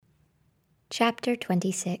Chapter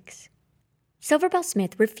 26. Silverbell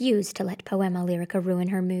Smith refused to let Poema Lyrica ruin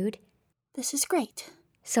her mood. "This is great,"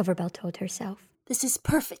 Silverbell told herself. "This is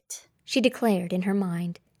perfect," she declared in her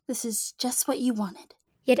mind. "This is just what you wanted."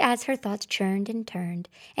 Yet as her thoughts churned and turned,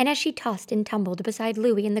 and as she tossed and tumbled beside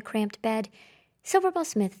Louis in the cramped bed, Silverbell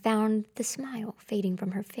Smith found the smile fading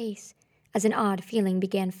from her face, as an odd feeling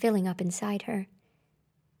began filling up inside her.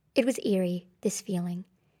 It was eerie, this feeling.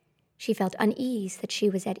 She felt unease that she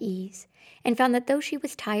was at ease, and found that though she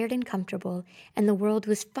was tired and comfortable, and the world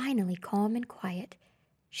was finally calm and quiet,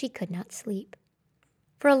 she could not sleep.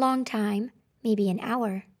 For a long time, maybe an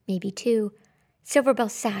hour, maybe two, Silverbell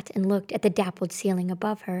sat and looked at the dappled ceiling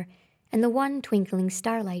above her, and the one twinkling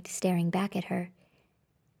starlight staring back at her.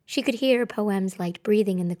 She could hear Poem's light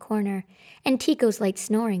breathing in the corner, and Tico's light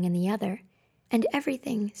snoring in the other, and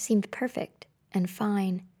everything seemed perfect and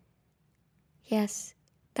fine. Yes,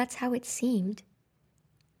 that's how it seemed,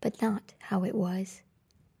 but not how it was.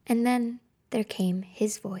 And then there came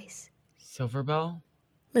his voice. "Silverbell?"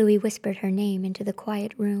 Louis whispered her name into the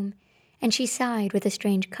quiet room, and she sighed with a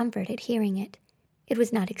strange comfort at hearing it. It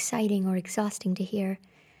was not exciting or exhausting to hear,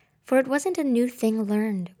 for it wasn't a new thing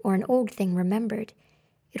learned or an old thing remembered.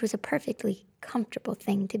 It was a perfectly comfortable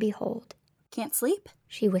thing to behold. "Can't sleep?"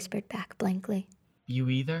 she whispered back blankly. "You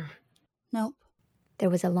either?" "Nope." There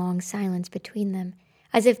was a long silence between them,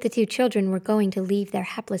 as if the two children were going to leave their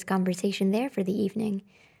hapless conversation there for the evening.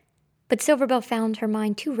 But Silverbell found her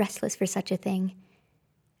mind too restless for such a thing,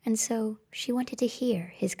 and so she wanted to hear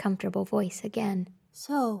his comfortable voice again.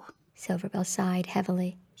 "So," Silverbell sighed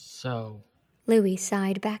heavily. "So." Louis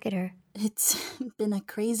sighed back at her. "It's been a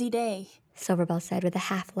crazy day," Silverbell said with a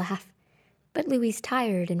half-laugh. But Louis's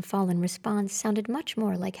tired and fallen response sounded much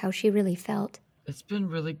more like how she really felt. "It's been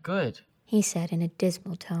really good," he said in a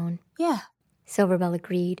dismal tone. "Yeah." Silverbell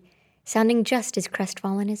agreed, sounding just as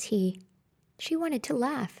crestfallen as he. She wanted to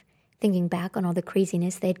laugh, thinking back on all the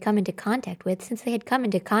craziness they had come into contact with since they had come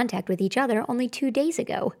into contact with each other only 2 days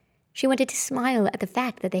ago. She wanted to smile at the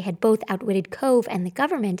fact that they had both outwitted Cove and the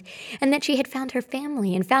government, and that she had found her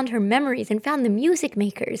family and found her memories and found the music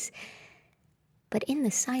makers. But in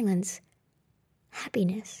the silence,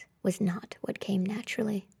 happiness was not what came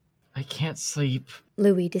naturally. "I can't sleep."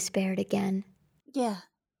 Louis despaired again. "Yeah,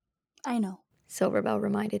 I know," Silverbell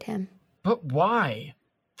reminded him. "But why?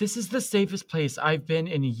 This is the safest place I've been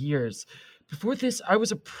in years. Before this, I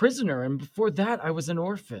was a prisoner, and before that, I was an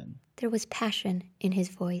orphan." There was passion in his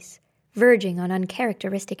voice, verging on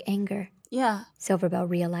uncharacteristic anger. "Yeah, Silverbell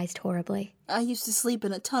realized horribly. I used to sleep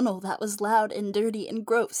in a tunnel that was loud and dirty and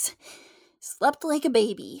gross. Slept like a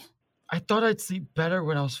baby." "I thought I'd sleep better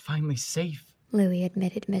when I was finally safe." Louis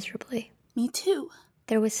admitted miserably. "Me too."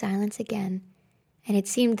 There was silence again, and it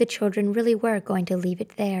seemed the children really were going to leave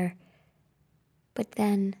it there. But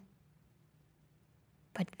then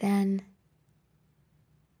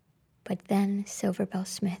Silverbell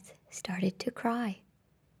Smith started to cry.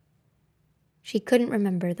 She couldn't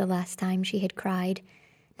remember the last time she had cried,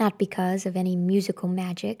 not because of any musical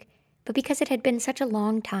magic, but because it had been such a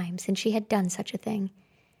long time since she had done such a thing.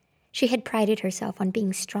 She had prided herself on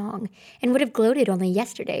being strong, and would have gloated only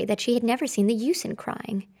yesterday that she had never seen the use in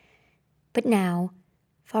crying. But now,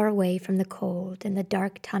 far away from the cold and the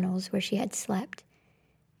dark tunnels where she had slept,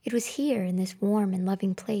 it was here in this warm and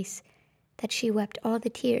loving place that she wept all the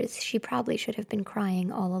tears she probably should have been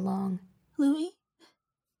crying all along. "Louis,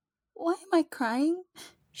 why am I crying?"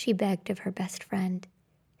 she begged of her best friend,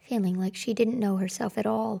 feeling like she didn't know herself at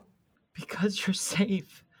all. "Because you're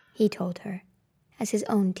safe," he told her, as his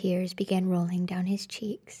own tears began rolling down his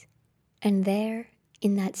cheeks. And there,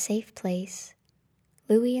 in that safe place,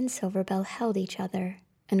 Louis and Silverbell held each other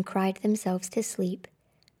and cried themselves to sleep,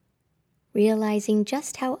 realizing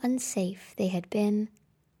just how unsafe they had been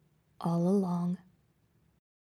all along.